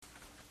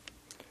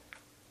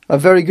A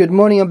very good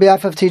morning on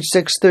behalf of Teach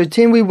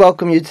 613. We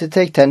welcome you to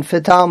take 10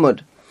 for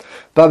Talmud.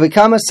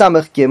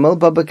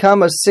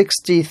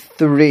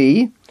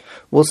 BabaKama63.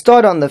 We'll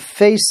start on the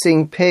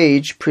facing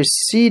page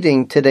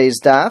preceding today's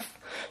daf.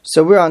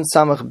 So we're on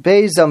Samach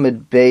Beis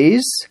Amid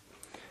Beis.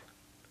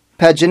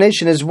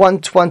 Pagination is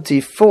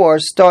 124,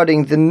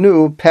 starting the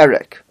new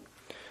perek.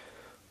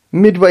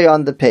 Midway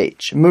on the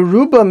page.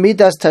 Meruba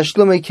midas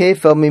tashlumei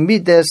kefel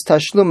mimidas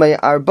tashlumei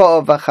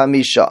arba'a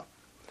v'chamisha.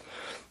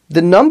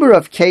 The number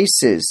of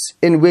cases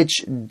in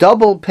which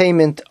double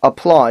payment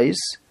applies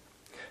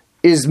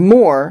is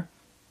more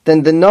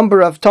than the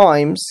number of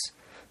times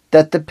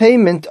that the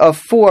payment of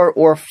 4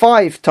 or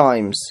 5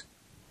 times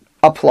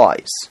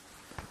applies.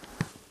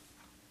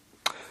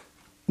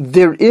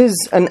 There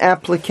is an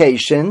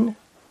application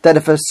that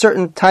if a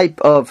certain type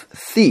of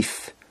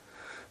thief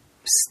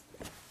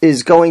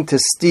is going to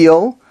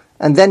steal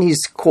and then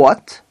he's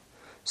caught,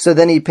 so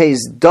then he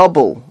pays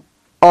double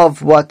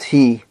of what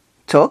he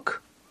took.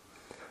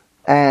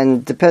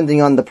 And depending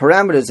on the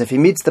parameters, if he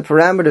meets the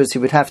parameters, he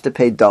would have to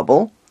pay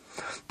double.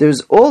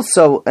 There's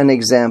also an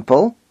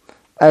example,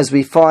 as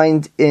we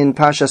find in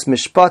Parshas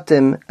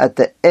Mishpatim at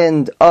the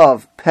end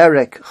of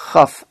Perek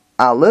Chaf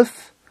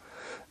Aleph.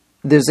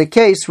 There's a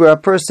case where a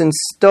person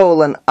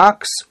stole an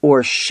ox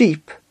or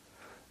sheep,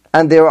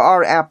 and there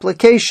are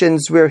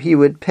applications where he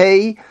would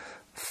pay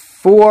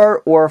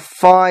 4 or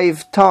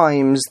 5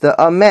 times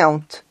the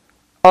amount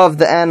of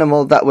the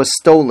animal that was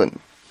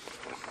stolen.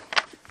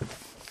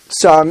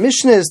 So our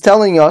Mishnah is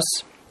telling us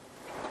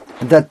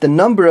that the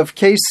number of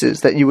cases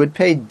that you would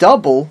pay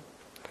double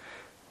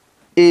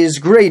is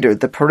greater.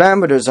 The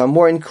parameters are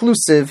more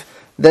inclusive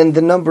than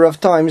the number of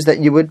times that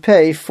you would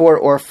pay 4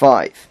 or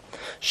 5.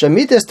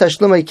 Shamidas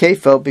tashlumei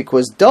kefel,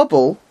 because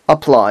double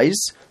applies,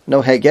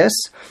 no heges,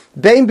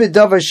 bein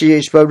b'davar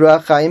sheyesh bo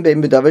ruach chayim,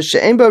 bein b'davar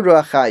she'ein bo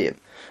ruach chayim.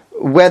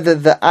 Whether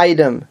the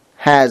item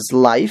has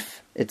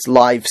life, it's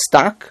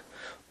livestock,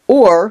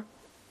 or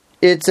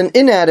it's an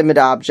inanimate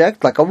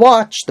object, like a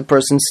watch the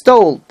person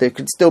stole. There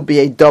could still be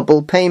a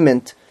double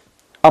payment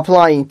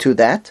applying to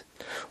that.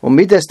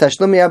 Whereas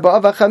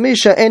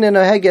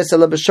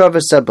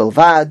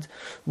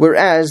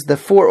the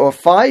 4 or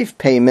 5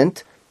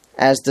 payment,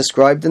 as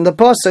described in the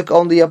pasuk,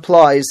 only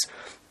applies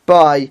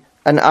by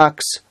an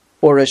ox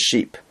or a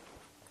sheep.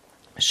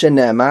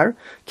 Shenemar,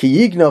 ki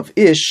yignov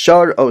ish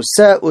shar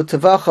oseh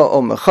utavacha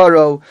o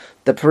mecharo.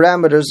 The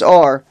parameters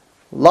are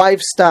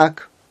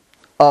livestock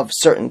of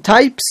certain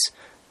types,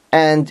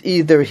 and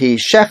either he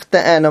shecht the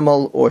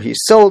animal or he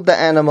sold the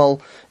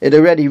animal. It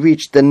already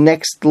reached the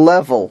next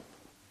level.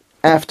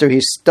 After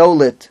he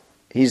stole it,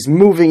 he's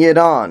moving it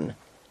on,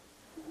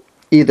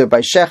 either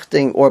by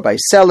shechting or by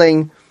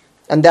selling,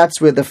 and that's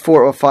where the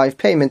 4 or 5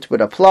 payment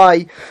would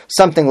apply.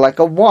 Something like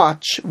a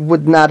watch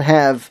would not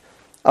have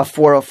a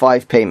 4 or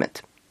 5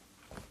 payment.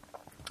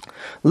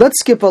 Let's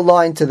skip a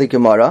line to the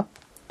Gemara.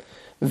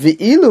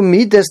 V'ilu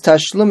midas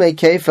tashlumei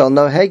kefel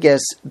no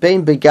heges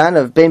bein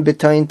beganav bein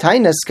betoin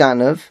tainas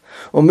ganav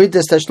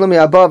umidas tashlumei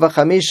arba'a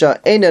v'chamisha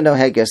eina no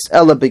heges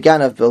ela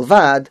beganav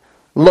bilvad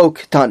lo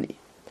ktani.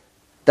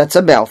 That's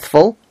a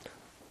mouthful.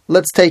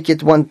 Let's take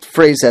it one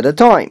phrase at a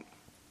time.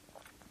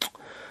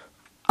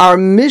 Our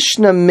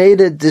Mishnah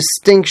made a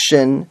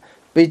distinction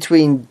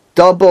between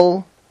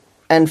double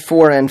and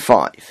 4 and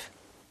 5.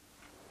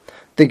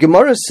 The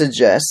Gemara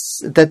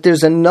suggests that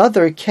there's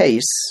another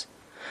case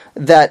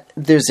that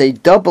there's a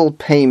double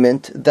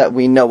payment that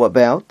we know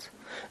about,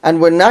 and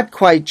we're not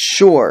quite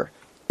sure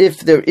if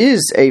there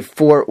is a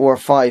 4 or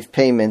 5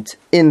 payment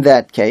in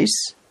that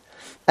case.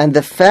 And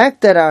the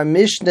fact that our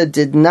Mishnah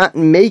did not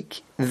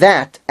make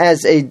that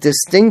as a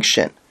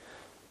distinction,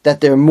 that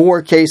there are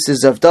more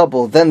cases of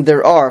double than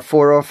there are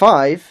 4 or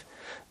 5,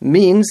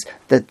 means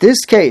that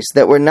this case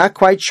that we're not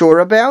quite sure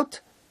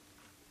about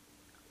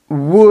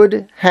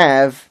would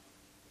have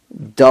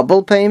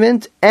double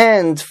payment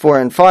and 4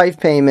 and 5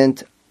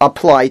 payment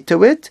applied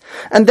to it,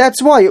 and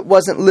that's why it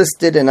wasn't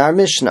listed in our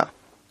Mishnah.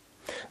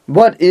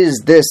 What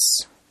is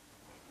this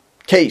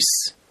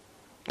case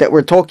that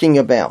we're talking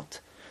about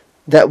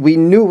that we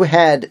knew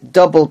had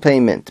double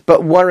payment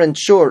but weren't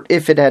sure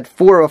if it had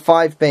 4 or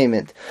 5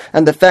 payment?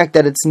 And the fact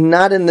that it's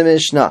not in the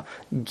Mishnah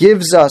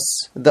gives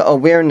us the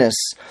awareness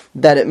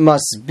that it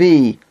must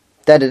be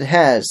that it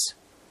has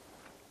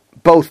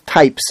both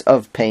types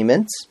of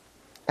payments,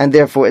 and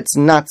therefore it's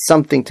not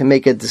something to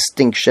make a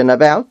distinction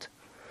about.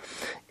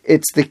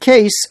 It's the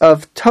case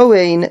of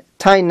Toein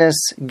Tainas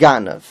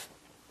Ganav,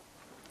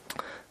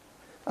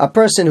 a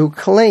person who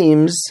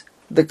claims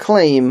the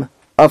claim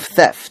of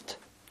theft.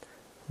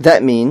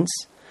 That means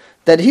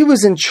that he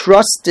was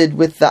entrusted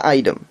with the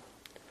item,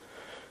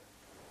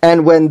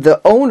 and when the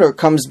owner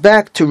comes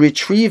back to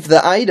retrieve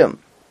the item,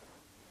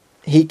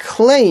 he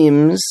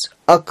claims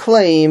a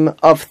claim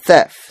of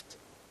theft.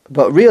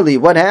 But really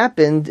what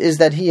happened is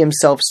that he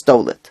himself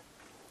stole it.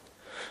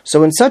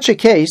 So in such a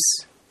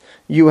case,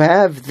 you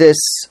have this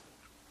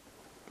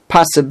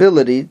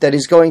possibility that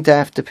he's going to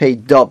have to pay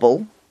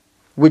double,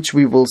 which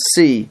we will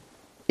see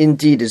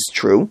indeed is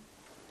true.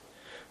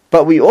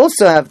 But we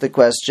also have the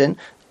question,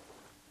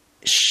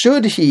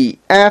 should he,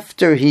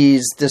 after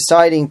he's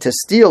deciding to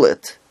steal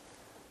it,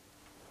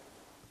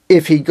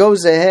 if he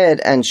goes ahead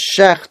and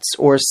shechts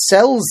or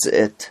sells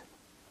it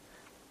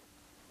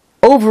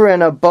over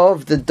and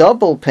above the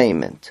double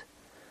payment,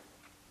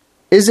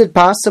 is it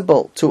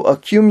possible to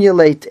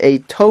accumulate a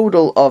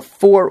total of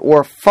 4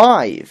 or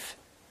 5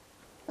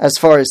 as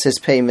far as his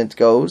payment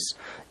goes?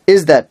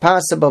 Is that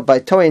possible by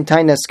Toin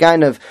Tainas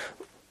Ganav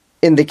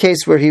in the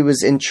case where he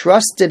was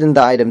entrusted in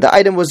the item? The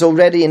item was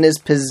already in his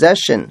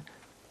possession,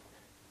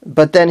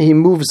 but then he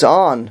moves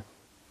on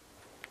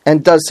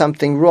and does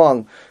something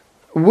wrong.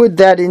 Would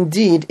that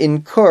indeed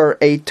incur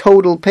a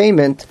total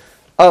payment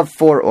of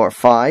 4 or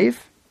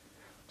 5?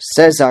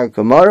 Says our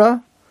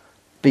Gemara,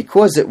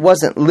 because it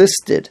wasn't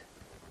listed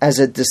as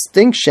a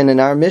distinction in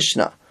our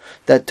Mishnah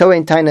that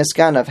Toin Tainas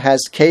Ganav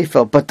has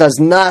kefil but does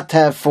not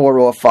have 4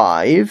 or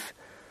 5,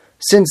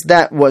 since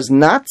that was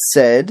not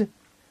said,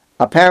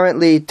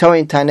 apparently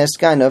Toin Tainas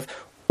Ganav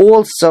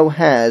also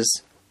has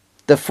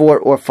the 4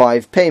 or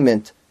 5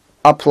 payment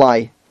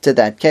apply to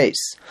that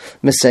case.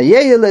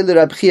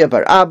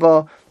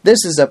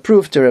 This is a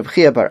proof to Reb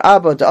Chia bar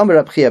Abba, to Amar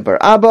Reb Chia bar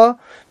Abba,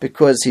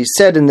 because he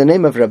said in the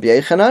name of Rabbi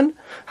Yechanan,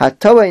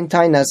 Hatoin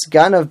Tainas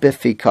Ganav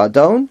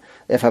Bifikadon,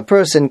 if a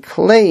person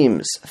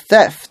claims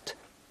theft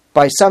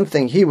by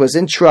something he was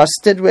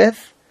entrusted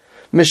with,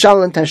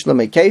 Mishalan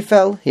Tashlumei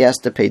Kefel, he has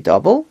to pay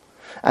double,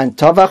 and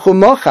Tavachu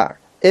Mochar,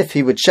 if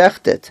he would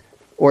shecht it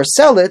or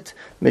sell it,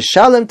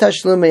 Mishalim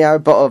Tashlumei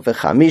Arba'ah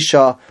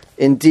V'chamisha,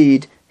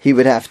 indeed, he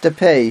would have to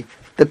pay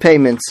the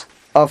payments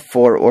of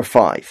 4 or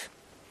 5.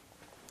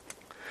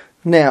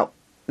 Now,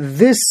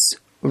 this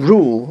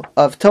rule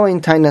of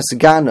Toin Tainas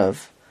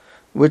Ganav,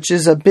 which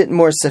is a bit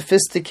more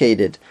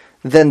sophisticated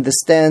than the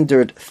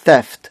standard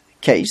theft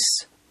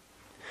case,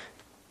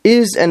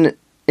 is an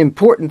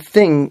important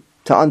thing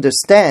to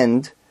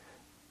understand,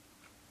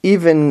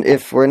 even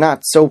if we're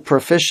not so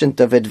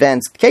proficient of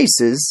advanced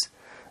cases.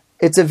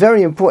 It's a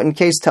very important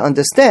case to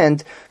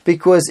understand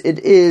because it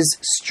is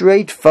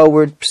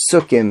straightforward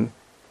psukim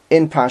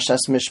in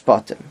Parshas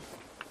Mishpatim.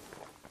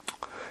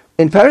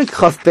 In Perek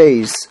Chaf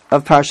Beis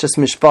of Parshas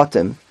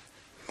Mishpatim,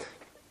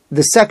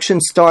 the section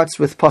starts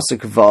with Pasuk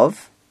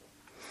Vav,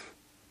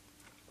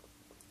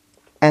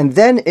 and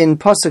then in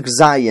Pasuk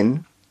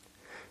Zayin,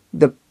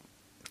 the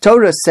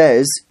Torah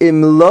says,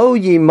 Im lo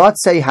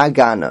yimatzei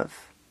haganav.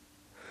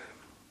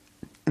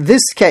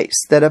 This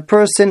case, that a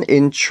person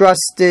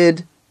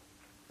entrusted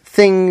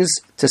things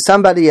to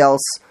somebody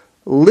else,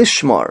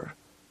 lishmar,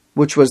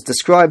 which was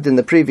described in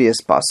the previous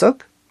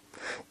pasuk,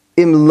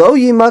 Im lo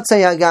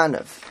yimatzei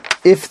haganav,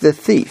 if the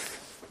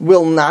thief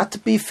will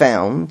not be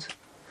found,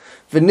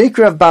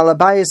 v'nikrav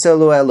balabayis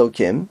elu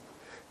elokim,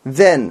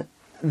 then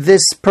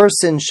this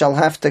person shall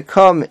have to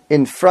come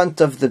in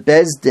front of the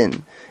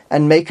Bezdin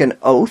and make an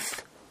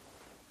oath,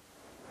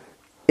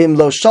 Im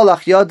lo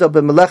shalach yado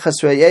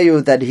b'melechas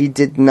re'eyu, that he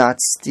did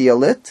not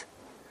steal it,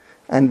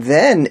 and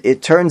then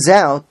it turns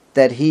out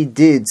that he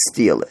did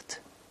steal it.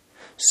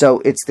 So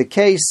it's the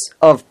case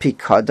of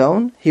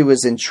pikadon. He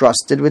was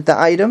entrusted with the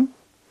item.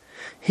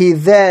 He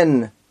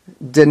then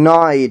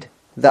denied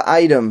the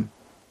item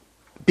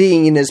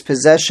being in his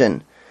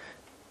possession,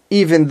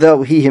 even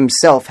though he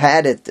himself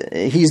had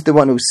it. He's the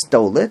one who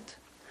stole it.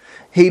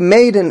 He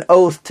made an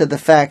oath to the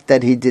fact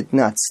that he did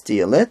not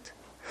steal it.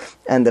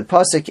 And the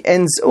pasuk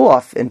ends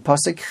off in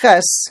pasuk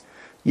ches,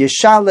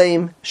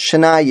 Yeshalem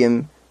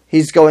Shnayim,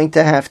 he's going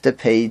to have to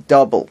pay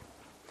double.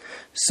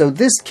 So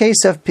this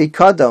case of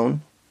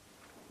pikadon,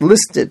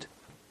 listed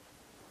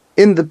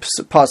in the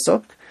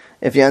pasuk,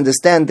 if you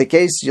understand the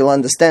case, you'll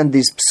understand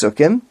these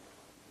psukim,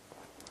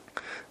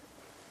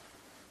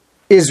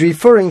 is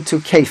referring to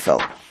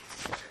kefel.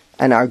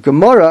 And our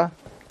Gemara,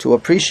 to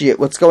appreciate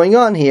what's going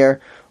on here,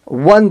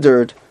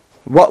 wondered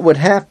what would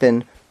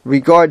happen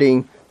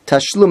regarding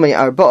Tashlumei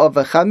Arba'ah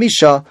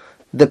V'chamisha,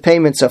 the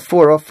payments of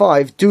 4 or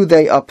 5, do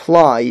they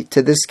apply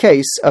to this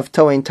case of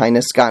Toin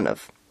Tainas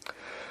Ganav?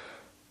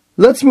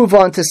 Let's move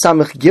on to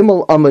Samech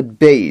Gimel Amud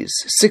Beis,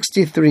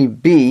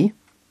 63b,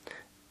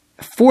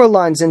 4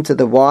 lines into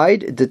the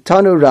wide, the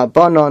Tanu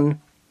Rabbanon,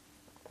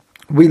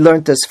 we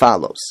learnt as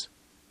follows.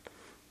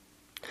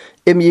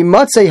 Im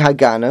Yimatzei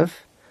Haganav,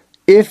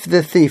 if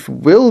the thief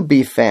will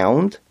be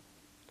found,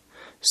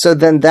 so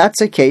then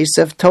that's a case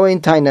of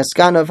Toin Tainas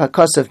Ganav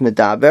HaKosav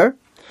Medaber.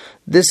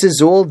 This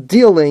is all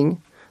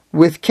dealing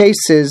with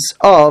cases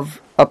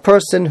of a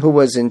person who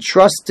was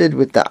entrusted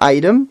with the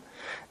item,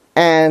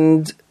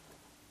 and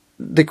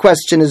the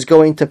question is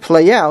going to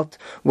play out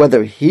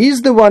whether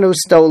he's the one who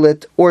stole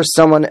it or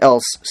someone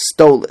else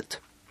stole it.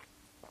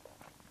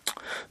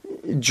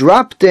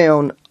 Drop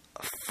down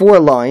 4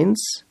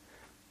 lines.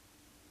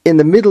 In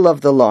the middle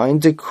of the line,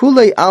 de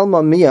kule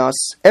alma mias,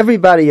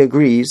 everybody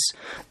agrees,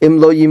 im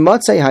lo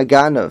yimatzei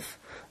haganav,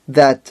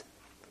 that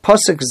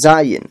pasuk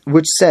zayin,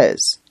 which says,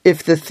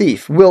 if the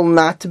thief will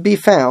not be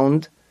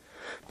found,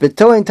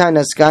 b'toin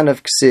tainas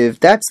ganav ksiv,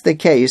 that's the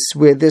case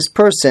where this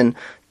person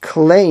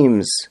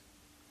claims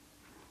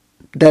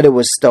that it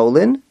was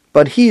stolen,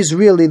 but he's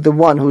really the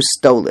one who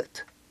stole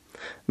it.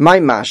 My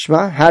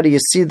mashma, how do you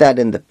see that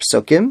in the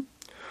psukim?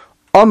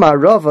 Omar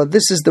Rava,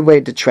 this is the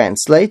way to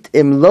translate.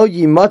 Im lo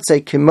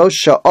yimotze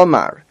kimosha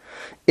Omar.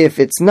 If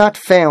it's not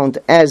found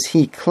as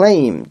he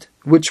claimed,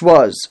 which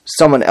was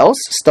someone else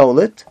stole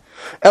it,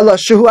 ela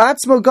shehu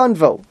atzmo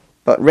ganvo,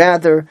 but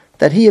rather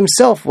that he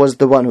himself was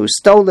the one who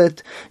stole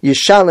it,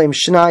 Yishalem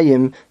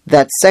Shnayim,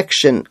 that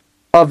section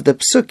of the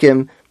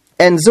psukim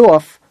ends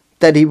off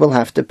that he will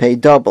have to pay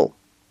double.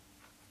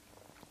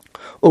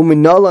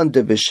 Uminolan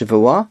de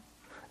b'shavua,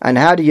 and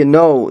how do you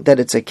know that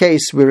it's a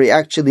case where he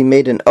actually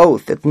made an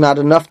oath? It's not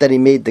enough that he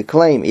made the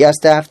claim. He has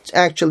to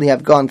actually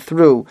have gone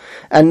through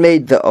and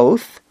made the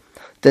oath.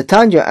 The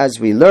Tanya, as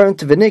we learned,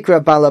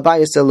 v'nikra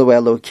balabayas elu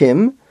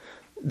elokim,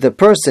 the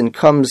person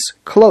comes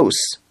close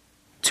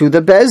to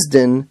the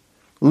Bezdin,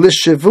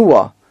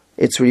 l'shavua.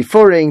 It's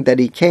referring that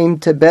he came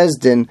to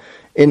Bezdin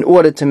in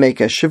order to make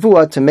a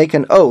shavua, to make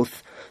an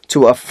oath,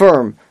 to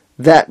affirm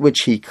that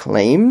which he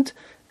claimed,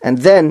 and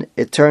then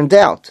it turned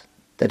out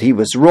that he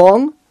was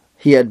wrong,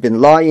 he had been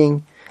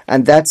lying,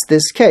 and that's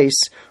this case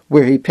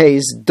where he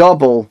pays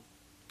double,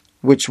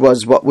 which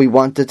was what we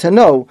wanted to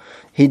know.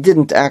 He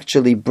didn't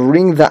actually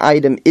bring the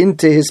item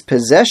into his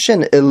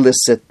possession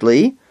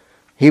illicitly.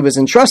 He was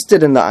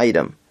entrusted in the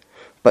item.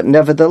 But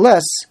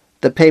nevertheless,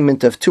 the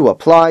payment of 2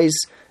 applies,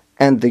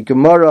 and the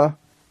Gemara,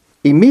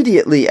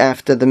 immediately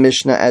after the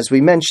Mishnah, as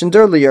we mentioned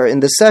earlier in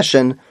the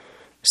session,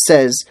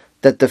 says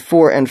that the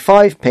 4 and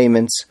 5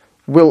 payments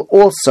will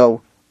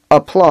also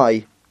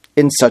apply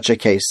in such a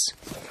case.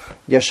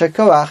 Yasher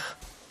koach.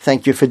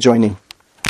 Thank you for joining.